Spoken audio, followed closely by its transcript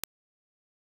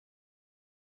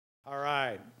All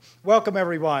right. Welcome,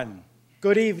 everyone.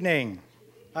 Good evening.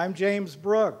 I'm James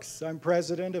Brooks. I'm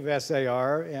president of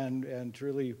SAR and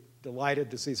truly delighted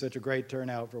to see such a great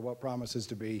turnout for what promises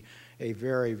to be a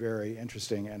very, very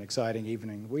interesting and exciting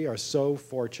evening. We are so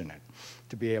fortunate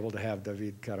to be able to have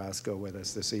Davíd Carrasco with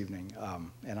us this evening,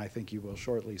 and I think you will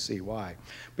shortly see why.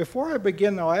 Before I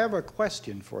begin, though, I have a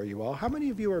question for you all. How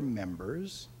many of you are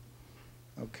members?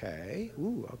 Okay.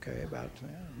 Ooh, okay,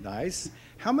 nice.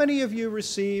 How many of you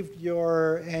received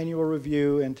your annual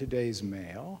review in today's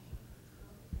mail?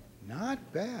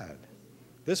 Not bad.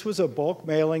 This was a bulk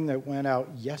mailing that went out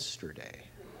yesterday.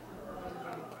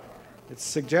 It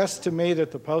suggests to me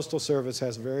that the Postal Service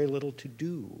has very little to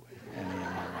do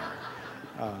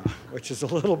anymore, which is a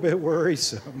little bit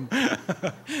worrisome.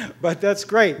 But that's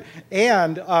great.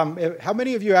 And how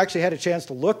many of you actually had a chance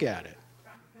to look at it?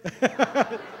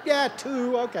 Yeah,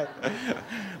 two, okay.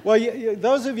 Well,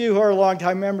 those of you who are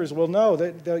longtime members will know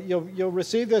that you'll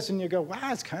receive this and you go,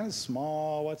 wow, it's kind of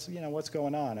small, what's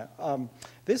going on?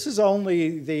 This is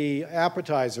only the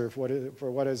appetizer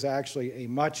for what is actually a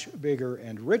much bigger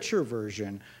and richer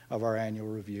version of our annual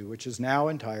review, which is now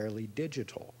entirely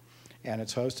digital. And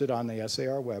it's hosted on the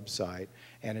SAR website,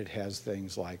 and it has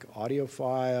things like audio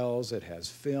files, it has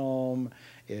film,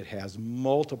 it has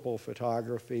multiple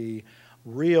photography,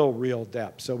 real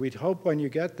depth. So we'd hope when you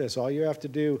get this, all you have to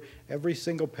do, every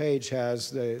single page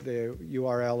has the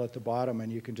URL at the bottom,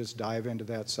 and you can just dive into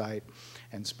that site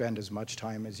and spend as much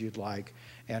time as you'd like.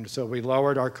 And so we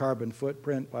lowered our carbon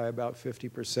footprint by about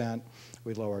 50%.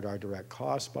 We lowered our direct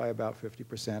costs by about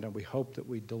 50%, and we hope that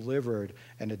we delivered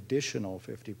an additional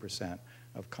 50%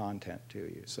 of content to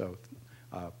you. So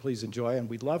please enjoy, and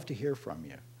we'd love to hear from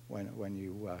you when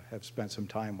you have spent some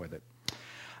time with it.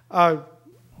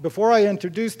 Before I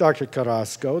introduce Dr.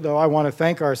 Carrasco, though, I want to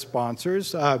thank our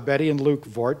sponsors, Betty and Luke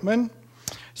Vortman,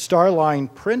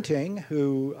 Starline Printing,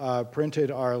 who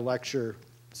printed our lecture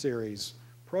series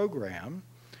program,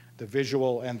 The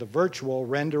Visual and the Virtual,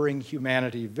 Rendering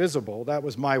Humanity Visible. That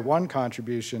was my one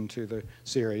contribution to the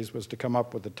series, was to come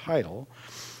up with the title.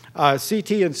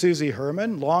 CT and Susie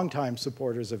Herman, longtime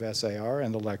supporters of SAR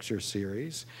and the lecture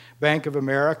series. Bank of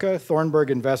America, Thornburg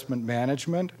Investment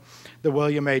Management, the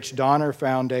William H. Donner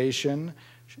Foundation,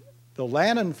 the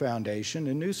Lannan Foundation,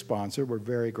 a new sponsor. We're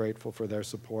very grateful for their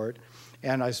support.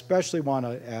 And I especially want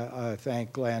to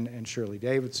thank Glenn and Shirley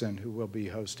Davidson, who will be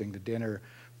hosting the dinner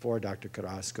for Dr.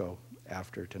 Carrasco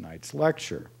after tonight's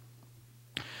lecture.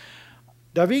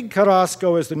 Davíd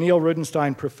Carrasco is the Neil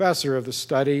Rudenstein Professor of the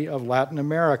Study of Latin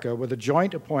America with a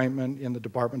joint appointment in the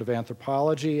Department of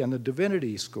Anthropology and the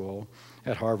Divinity School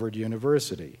at Harvard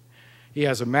University. He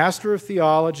has a Master of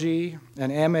Theology,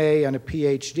 an MA, and a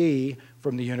PhD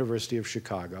from the University of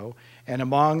Chicago, and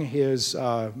among his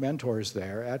mentors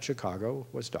there at Chicago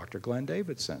was Dr. Glenn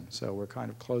Davidson. So we're kind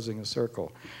of closing a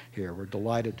circle here. We're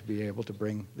delighted to be able to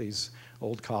bring these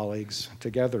old colleagues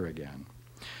together again.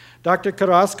 Dr.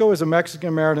 Carrasco is a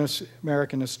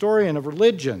Mexican-American historian of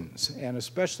religions, and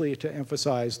especially to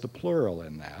emphasize the plural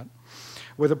in that,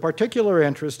 with a particular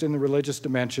interest in the religious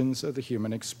dimensions of the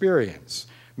human experience,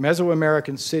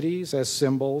 Mesoamerican cities as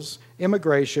symbols,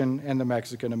 immigration, and the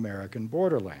Mexican-American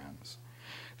borderlands.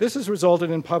 This has resulted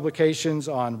in publications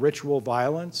on ritual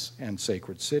violence and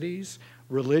sacred cities,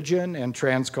 religion and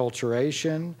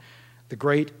transculturation, the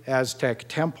Great Aztec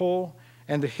Temple,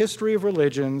 and the history of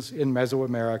religions in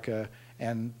Mesoamerica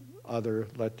and other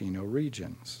Latino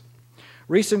regions.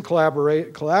 Recent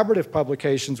collaborative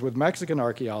publications with Mexican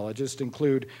archaeologists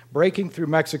include Breaking Through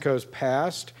Mexico's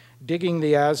Past, Digging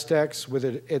the Aztecs with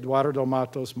Eduardo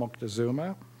Matos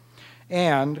Moctezuma,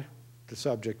 and, the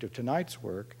subject of tonight's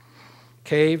work,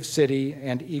 Cave, City,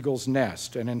 and Eagle's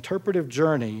Nest, an interpretive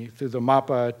journey through the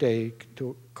Mapa de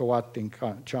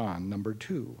Coatinchan, number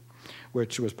 2,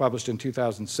 which was published in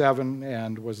 2007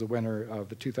 and was the winner of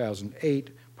the 2008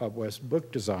 PubWest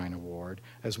Book Design Award,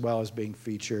 as well as being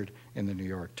featured in the New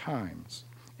York Times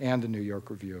and the New York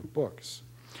Review of Books.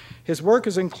 His work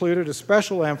has included a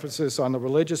special emphasis on the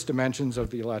religious dimensions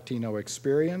of the Latino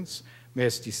experience,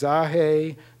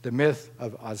 mestizaje, the myth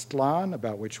of Aztlan,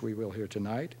 about which we will hear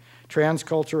tonight,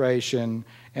 transculturation,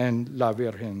 and La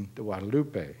Virgen de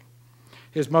Guadalupe.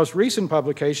 His most recent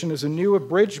publication is a new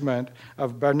abridgment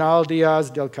of Bernal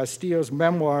Díaz del Castillo's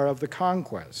memoir of the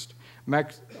Conquest,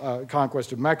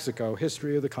 Conquest of Mexico,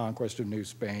 History of the Conquest of New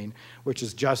Spain, which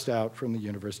is just out from the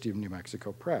University of New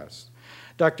Mexico Press.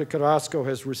 Dr. Carrasco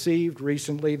has received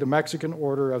recently the Mexican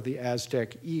Order of the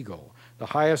Aztec Eagle, the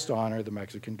highest honor the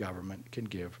Mexican government can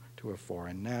give to a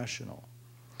foreign national.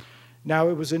 Now,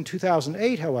 it was in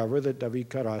 2008, however, that Davíd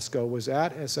Carrasco was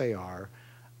at SAR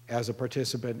as a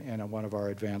participant in one of our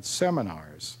advanced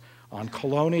seminars on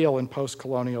colonial and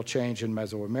post-colonial change in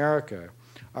Mesoamerica,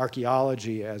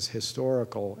 archaeology as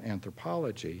historical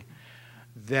anthropology,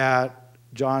 that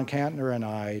John Cantner and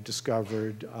I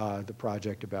discovered the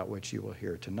project about which you will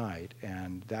hear tonight,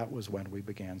 and that was when we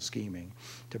began scheming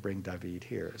to bring Davíd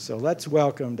here. So let's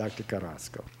welcome Dr.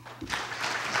 Carrasco.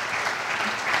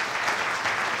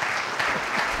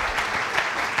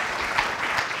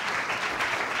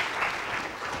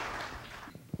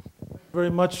 Very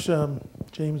much,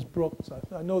 James Brooks.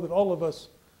 I know that all of us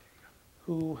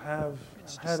who have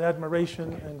had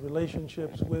admiration and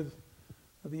relationships with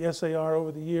the SAR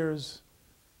over the years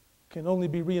can only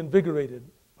be reinvigorated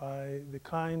by the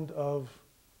kind of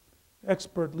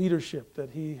expert leadership that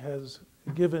he has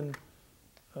given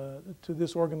to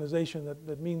this organization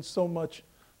that means so much,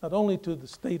 not only to the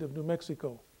state of New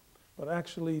Mexico, but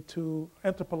actually to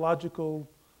anthropological,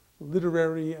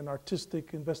 literary, and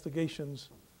artistic investigations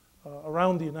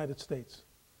around the United States.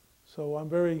 So I'm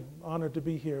very honored to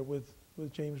be here with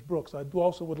James Brooks. I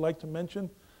also would like to mention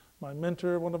my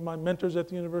mentor, one of my mentors at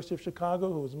the University of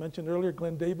Chicago, who was mentioned earlier,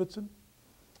 Glenn Davidson.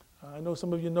 I know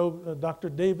some of you know Dr.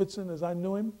 Davidson as I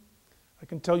knew him. I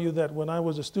can tell you that when I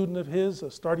was a student of his,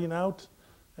 starting out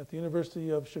at the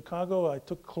University of Chicago, I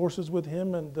took courses with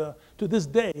him, and to this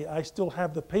day, I still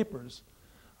have the papers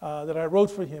that I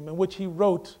wrote for him, in which he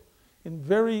wrote in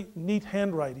very neat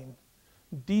handwriting,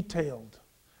 detailed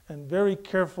and very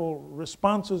careful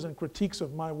responses and critiques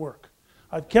of my work.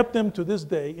 I've kept them to this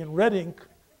day in red ink.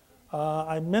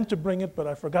 I meant to bring it, but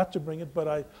I forgot to bring it,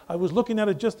 but I was looking at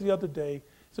it just the other day.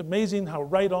 It's amazing how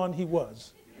right on he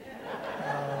was.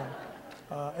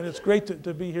 And it's great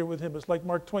to be here with him. It's like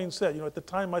Mark Twain said, you know, at the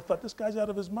time I thought, this guy's out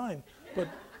of his mind.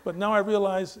 But now I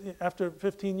realize, after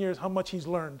 15 years, how much he's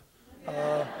learned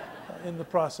in the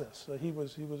process. He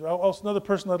was also another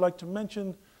person I'd like to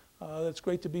mention. That's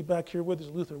great to be back here with is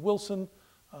Luther Wilson,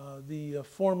 the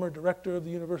former director of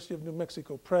the University of New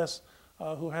Mexico Press,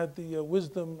 who had the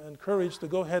wisdom and courage to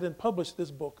go ahead and publish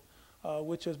this book,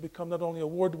 which has become not only an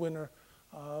award winner,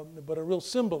 but a real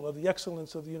symbol of the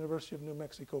excellence of the University of New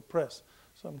Mexico Press.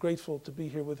 So I'm grateful to be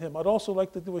here with him. I'd also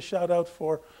like to do a shout out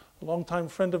for a longtime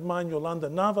friend of mine, Yolanda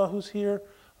Nava, who's here.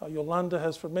 Yolanda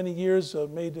has for many years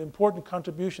made important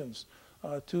contributions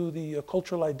to the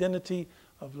cultural identity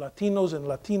of Latinos and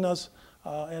Latinas,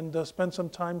 and spent some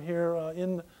time here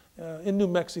in New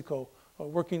Mexico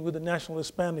working with the National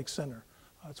Hispanic Center.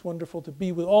 It's wonderful to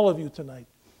be with all of you tonight.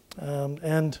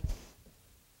 And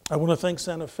I want to thank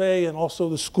Santa Fe and also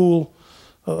the School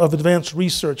of Advanced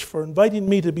Research for inviting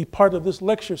me to be part of this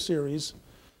lecture series,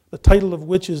 the title of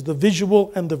which is The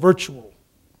Visual and the Virtual,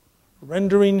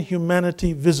 Rendering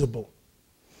Humanity Visible.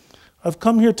 I've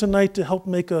come here tonight to help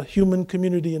make a human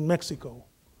community in Mexico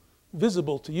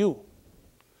visible to you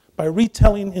by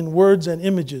retelling in words and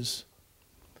images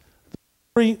the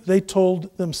story they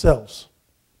told themselves.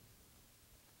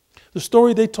 The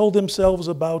story they told themselves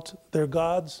about their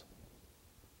gods,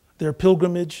 their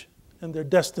pilgrimage, and their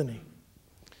destiny.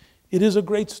 It is a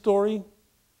great story,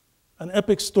 an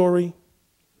epic story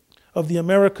of the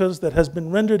Americas that has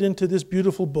been rendered into this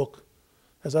beautiful book,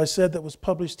 as I said, that was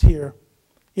published here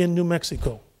in New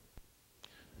Mexico.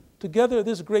 Together,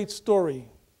 this great story,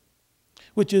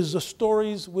 which is the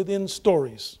stories within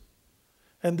stories,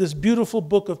 and this beautiful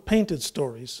book of painted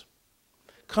stories,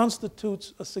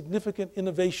 constitutes a significant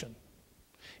innovation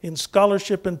in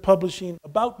scholarship and publishing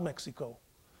about Mexico,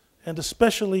 and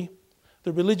especially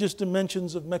the religious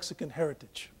dimensions of Mexican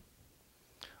heritage.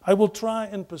 I will try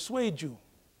and persuade you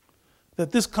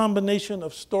that this combination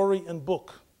of story and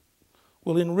book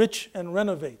will enrich and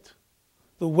renovate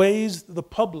the ways the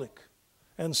public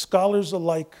and scholars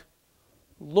alike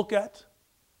look at,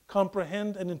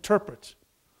 comprehend, and interpret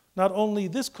not only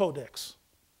this codex,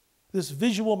 this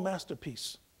visual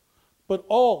masterpiece, but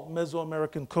all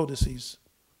Mesoamerican codices,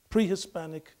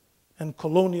 pre-Hispanic and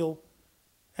colonial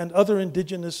and other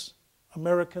indigenous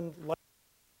American life.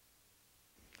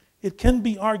 It can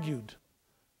be argued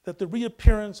that the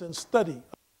reappearance and study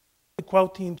of the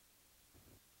Cuauhtín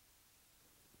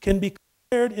can be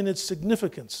compared in its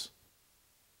significance.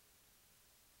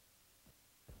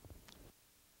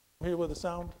 Here with the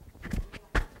sound.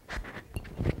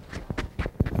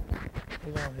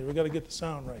 Hold on here, we got to get the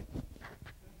sound right.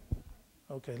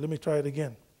 Okay, let me try it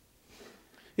again.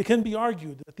 It can be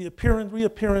argued that the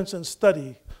reappearance and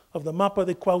study of the Mapa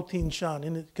de Cuauhtín,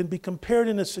 and it can be compared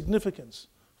in its significance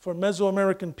for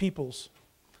Mesoamerican peoples,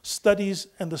 studies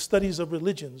and the studies of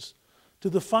religions, to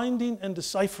the finding and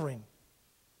deciphering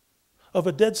of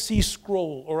a Dead Sea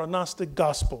Scroll or a Gnostic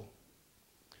Gospel,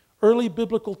 early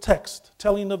biblical text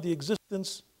telling of the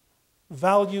existence,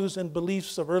 values and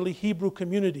beliefs of early Hebrew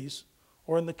communities,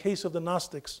 or in the case of the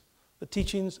Gnostics, the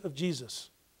teachings of Jesus.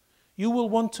 You will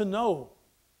want to know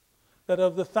that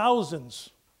of the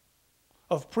thousands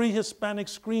of pre-Hispanic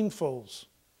screenfolds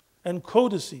and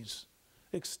codices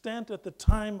extant at the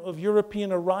time of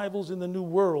European arrivals in the New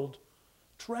World,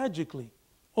 tragically,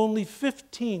 only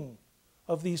 15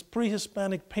 of these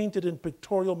pre-Hispanic painted and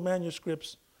pictorial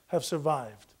manuscripts have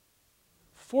survived.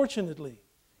 Fortunately,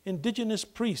 indigenous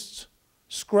priests,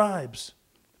 scribes,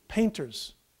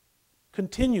 painters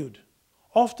continued,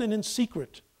 often in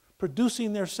secret,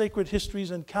 producing their sacred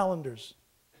histories and calendars.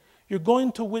 You're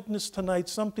going to witness tonight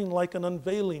something like an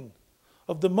unveiling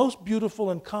of the most beautiful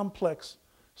and complex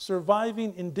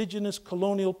surviving indigenous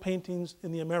colonial paintings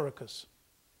in the Americas.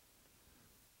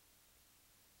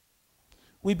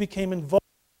 We became involved.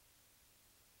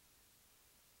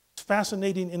 It's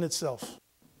fascinating in itself.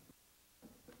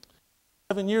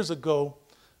 7 years ago,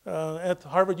 at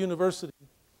Harvard University,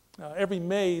 every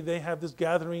May they have this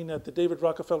gathering at the David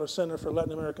Rockefeller Center for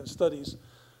Latin American Studies,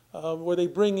 where they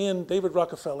bring in David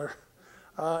Rockefeller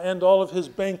and all of his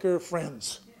banker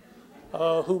friends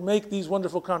who make these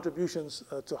wonderful contributions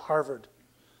to Harvard.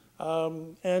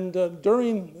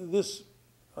 During this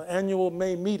annual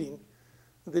May meeting,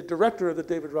 the director of the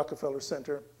David Rockefeller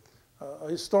Center, a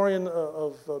historian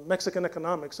of Mexican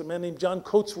economics, a man named John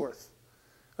Coatsworth,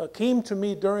 came to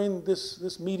me during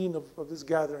this meeting of this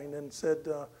gathering and said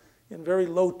in very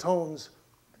low tones,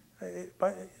 hey,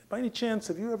 by any chance,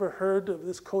 have you ever heard of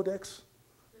this codex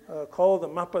called the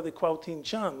Mapa de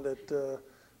Cuauhtinchan that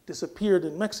disappeared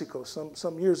in Mexico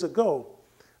some years ago?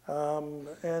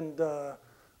 I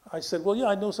said, well, yeah,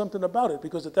 I know something about it,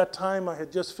 because at that time I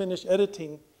had just finished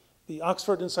editing the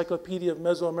Oxford Encyclopedia of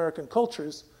Mesoamerican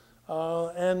Cultures,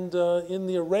 and in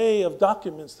the array of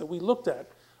documents that we looked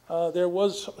at, there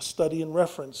was a study in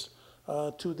reference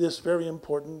to this very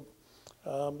important.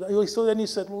 So then he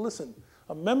said, well, listen,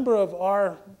 a member of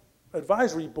our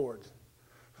advisory board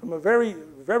from a very,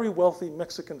 very wealthy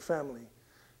Mexican family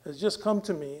has just come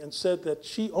to me and said that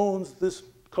she owns this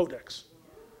codex.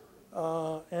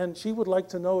 And she would like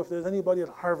to know if there's anybody at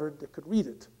Harvard that could read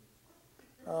it.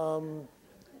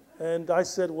 And I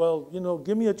said, well, you know,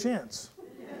 give me a chance.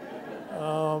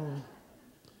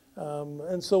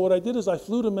 And so what I did is I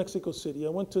flew to Mexico City. I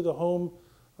went to the home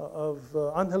of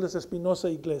Ángeles Espinosa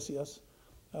Iglesias,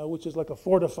 which is like a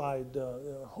fortified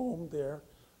home there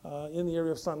in the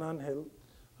area of San Angel.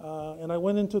 And I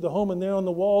went into the home, and there on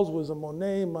the walls was a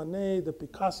Monet, Manet, the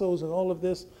Picassos, and all of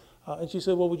this. And she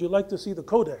said, well, would you like to see the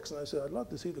codex? And I said, I'd love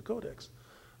to see the codex.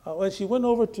 And she went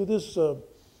over to this,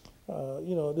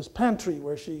 this pantry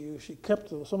where she kept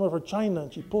some of her china,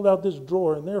 and she pulled out this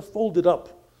drawer, and there, folded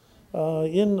up,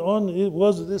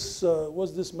 was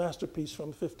this masterpiece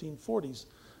from the 1540s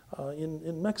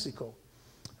in Mexico.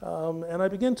 And I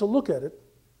began to look at it,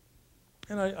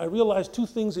 and I realized two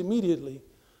things immediately.